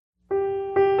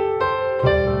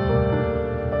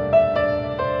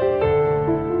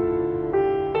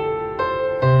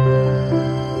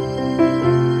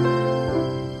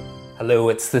Hello,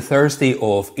 it's the Thursday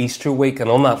of Easter week, and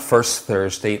on that first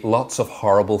Thursday, lots of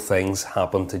horrible things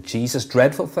happened to Jesus.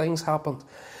 Dreadful things happened.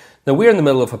 Now, we're in the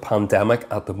middle of a pandemic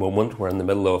at the moment. We're in the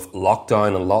middle of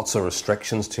lockdown and lots of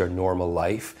restrictions to our normal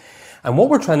life. And what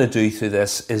we're trying to do through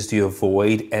this is to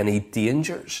avoid any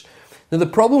dangers. Now, the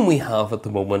problem we have at the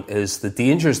moment is the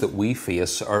dangers that we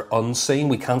face are unseen.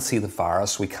 We can't see the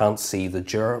virus, we can't see the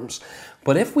germs.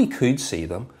 But if we could see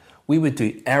them, we would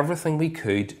do everything we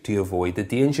could to avoid the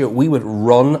danger. We would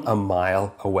run a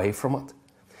mile away from it.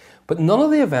 But none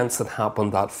of the events that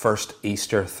happened that first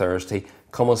Easter Thursday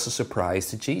come as a surprise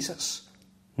to Jesus.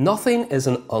 Nothing is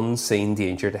an unseen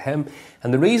danger to him.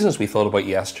 And the reasons we thought about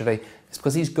yesterday is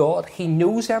because he's God. He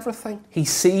knows everything. He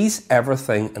sees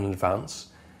everything in advance.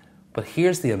 But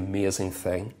here's the amazing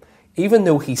thing. Even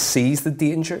though he sees the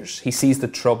dangers, he sees the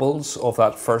troubles of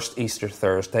that first Easter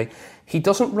Thursday, he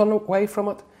doesn't run away from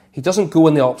it. He doesn't go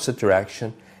in the opposite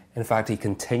direction. In fact, he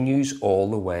continues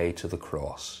all the way to the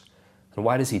cross. And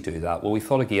why does he do that? Well, we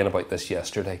thought again about this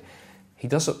yesterday. He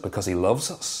does it because he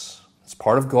loves us. It's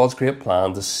part of God's great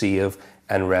plan to save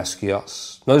and rescue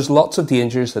us. Now, there's lots of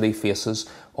dangers that he faces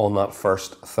on that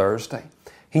first Thursday.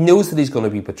 He knows that he's going to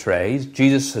be betrayed.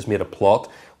 Jesus has made a plot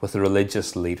with the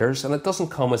religious leaders, and it doesn't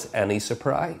come as any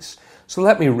surprise. So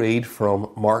let me read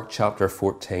from Mark chapter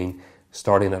 14,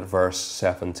 starting at verse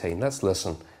 17. Let's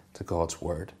listen to God's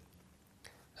word.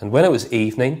 And when it was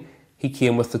evening, he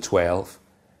came with the 12.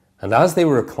 And as they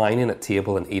were reclining at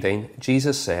table and eating,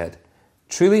 Jesus said,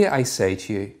 "Truly I say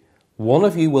to you, one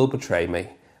of you will betray me,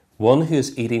 one who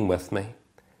is eating with me."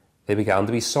 They began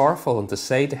to be sorrowful and to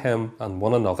say to him and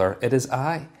one another, "It is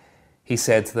I." He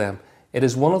said to them, "It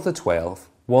is one of the 12,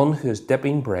 one who is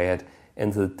dipping bread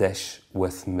into the dish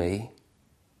with me."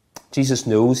 Jesus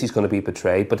knows he's going to be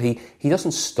betrayed, but he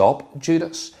doesn't stop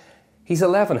Judas. He's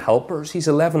 11 helpers, he's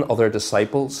 11 other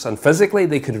disciples, and physically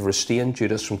they could have restrained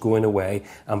Judas from going away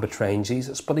and betraying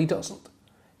Jesus, but he doesn't.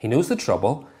 He knows the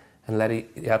trouble, and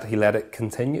yet he let it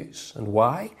continue. And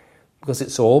why? Because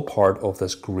it's all part of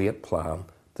this great plan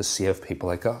to save people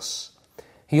like us.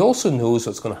 He also knows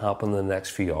what's going to happen in the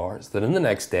next few hours, that in the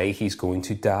next day he's going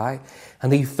to die,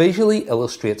 and he visually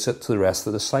illustrates it to the rest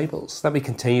of the disciples. Let me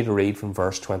continue to read from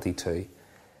verse 22.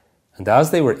 And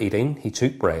as they were eating, he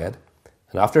took bread,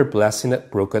 and after blessing it,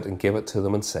 broke it and gave it to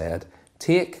them and said,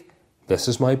 "Take, this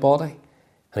is my body."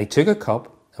 And he took a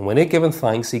cup, and when he had given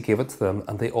thanks, he gave it to them,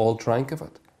 and they all drank of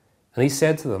it. And he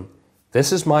said to them,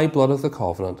 "This is my blood of the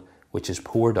covenant, which is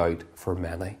poured out for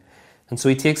many." And so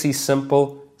he takes these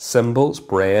simple symbols,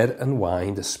 bread and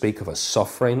wine, to speak of his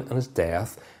suffering and his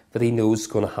death that he knows is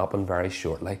going to happen very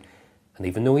shortly. And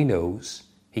even though he knows,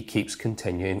 he keeps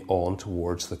continuing on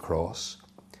towards the cross.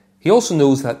 He also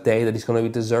knows that day that he's going to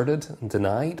be deserted and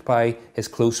denied by his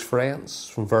close friends.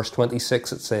 From verse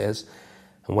 26 it says,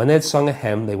 "And when they had sung a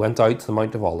hymn, they went out to the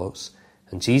Mount of Olives.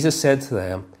 And Jesus said to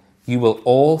them, 'You will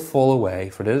all fall away,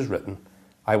 for it is written,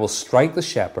 I will strike the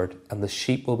shepherd, and the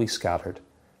sheep will be scattered.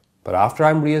 But after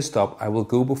I am raised up, I will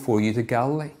go before you to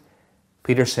Galilee.'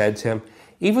 Peter said to him,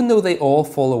 'Even though they all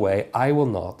fall away, I will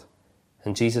not.'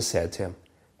 And Jesus said to him,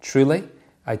 'Truly,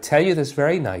 I tell you this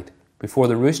very night, before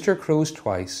the rooster crows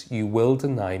twice, you will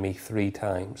deny me 3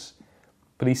 times.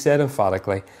 But he said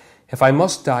emphatically, 'If I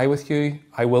must die with you,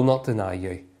 I will not deny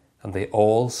you.' And they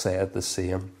all said the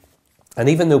same. And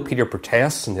even though Peter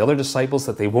protests and the other disciples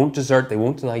that they won't desert, they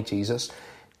won't deny Jesus,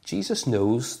 Jesus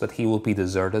knows that he will be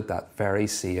deserted that very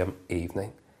same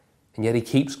evening. And yet he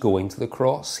keeps going to the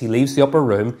cross. He leaves the upper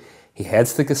room, he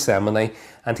heads to Gethsemane,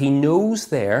 and he knows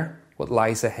there what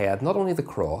lies ahead, not only the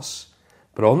cross,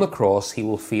 but on the cross he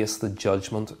will face the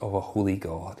judgment of a holy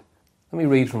God. Let me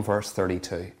read from verse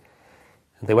 32.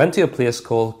 "And they went to a place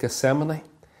called Gethsemane,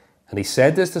 and he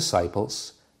said to his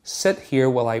disciples, 'Sit here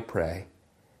while I pray.'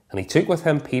 And he took with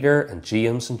him Peter and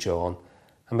James and John,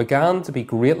 and began to be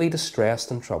greatly distressed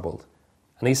and troubled.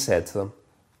 And he said to them,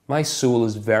 'My soul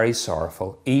is very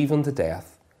sorrowful, even to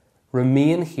death.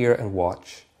 Remain here and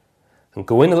watch.' And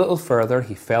going a little further,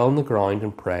 he fell on the ground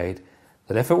and prayed,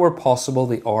 that if it were possible,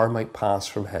 the hour might pass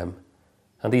from him.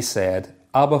 And he said,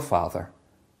 'Abba, Father,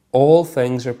 all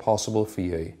things are possible for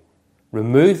you.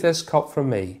 Remove this cup from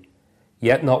me,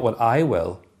 yet not what I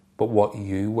will, but what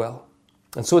you will.'"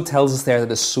 And so it tells us there that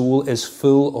his soul is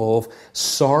full of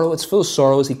sorrow. It's full of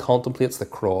sorrow as he contemplates the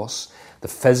cross, the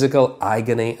physical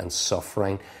agony and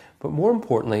suffering, but more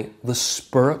importantly, the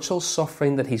spiritual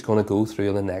suffering that he's going to go through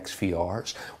in the next few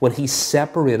hours, when he's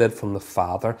separated from the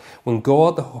Father, when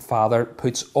God the Father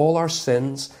puts all our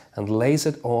sins and lays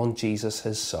it on Jesus,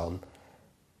 his Son.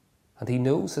 And he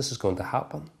knows this is going to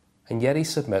happen. And yet he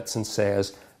submits and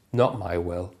says, "Not my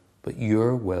will, but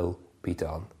your will be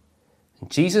done." And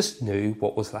Jesus knew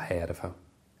what was ahead of him,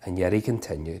 and yet he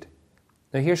continued.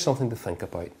 Now here's something to think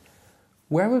about.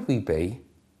 Where would we be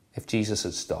if Jesus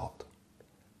had stopped?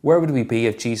 Where would we be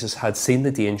if Jesus had seen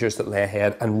the dangers that lay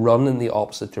ahead and run in the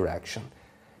opposite direction?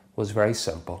 It was very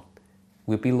simple.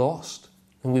 We'd be lost,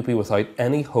 and we'd be without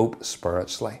any hope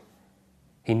spiritually.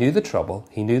 He knew the trouble,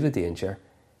 he knew the danger,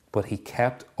 but he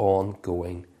kept on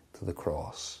going to the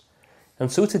cross.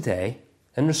 And so today,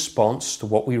 in response to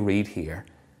what we read here,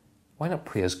 why not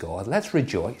praise God? Let's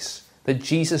rejoice that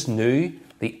Jesus knew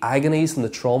the agonies and the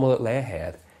trauma that lay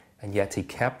ahead, and yet he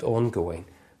kept on going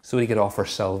so he could offer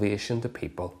salvation to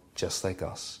people just like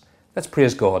us. Let's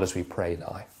praise God as we pray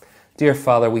now. Dear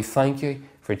Father, we thank you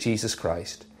for Jesus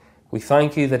Christ. We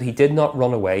thank you that he did not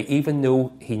run away, even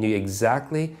though he knew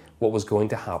exactly what was going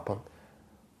to happen.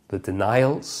 The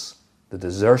denials, the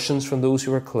desertions from those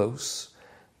who were close,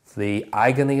 the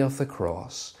agony of the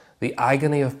cross, the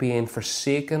agony of being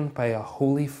forsaken by a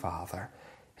holy Father,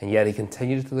 and yet he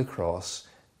continued to the cross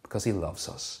because he loves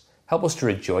us. Help us to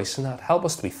rejoice in that. Help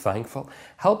us to be thankful.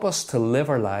 Help us to live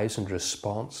our lives in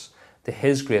response to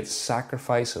his great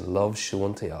sacrifice and love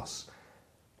shown to us.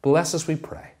 Bless us, we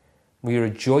pray. We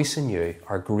rejoice in you,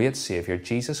 our great Saviour,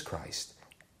 Jesus Christ.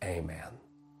 Amen.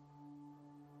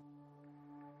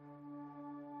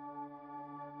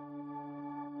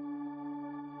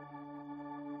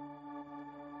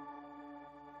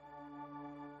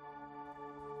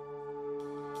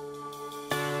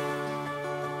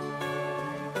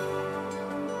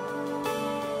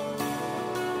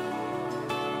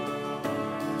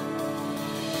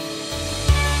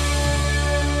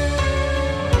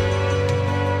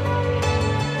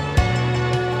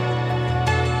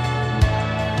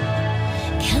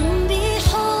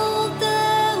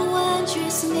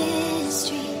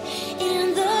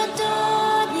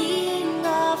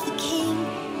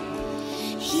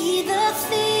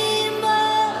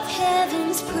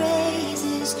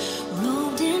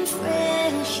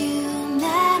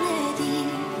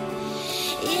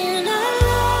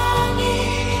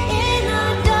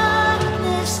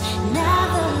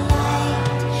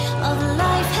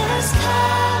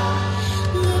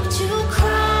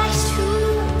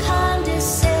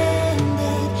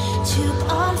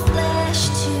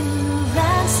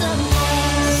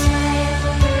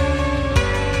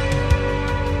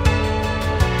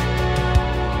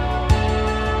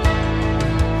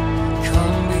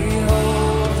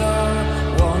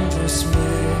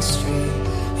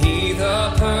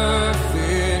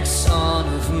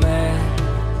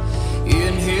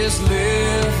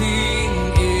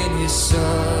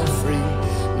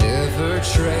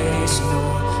 Trace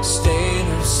nor stain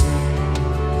of sin.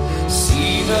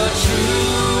 See the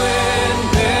true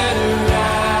and better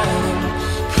Adam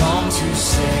come to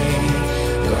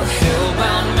save the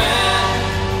hell-bound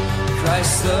man.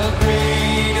 Christ the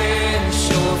great and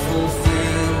sure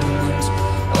fulfillment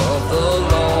of the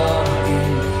law,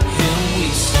 in him we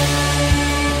stand.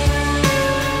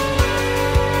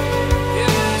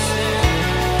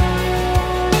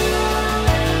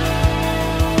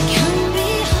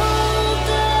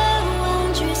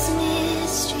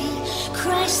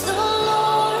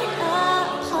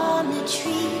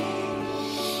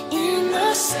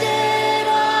 Instead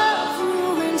of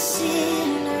ruined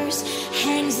sinners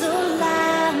hangs the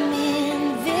Lamb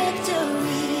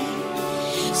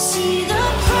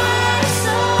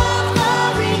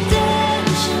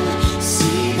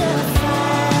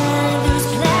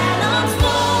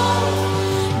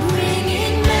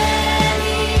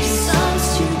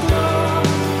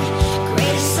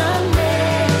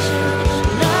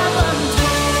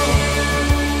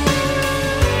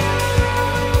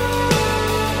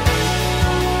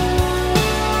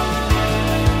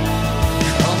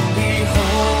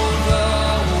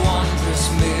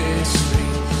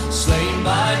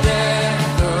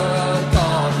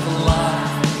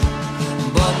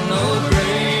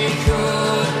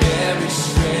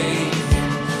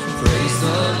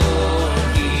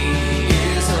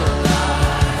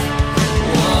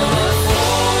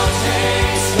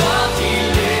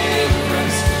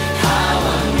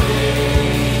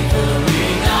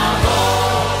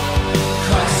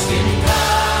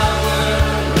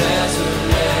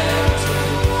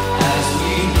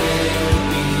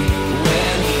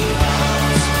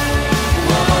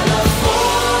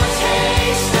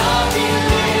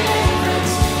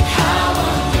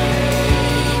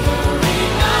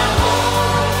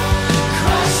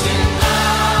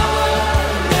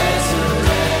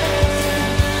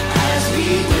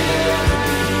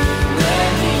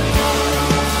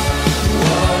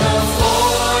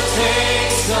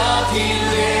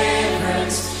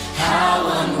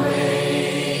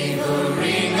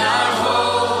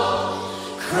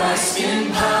Christ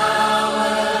in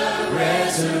power,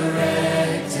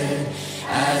 resurrected,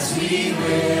 as we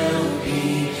will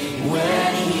be when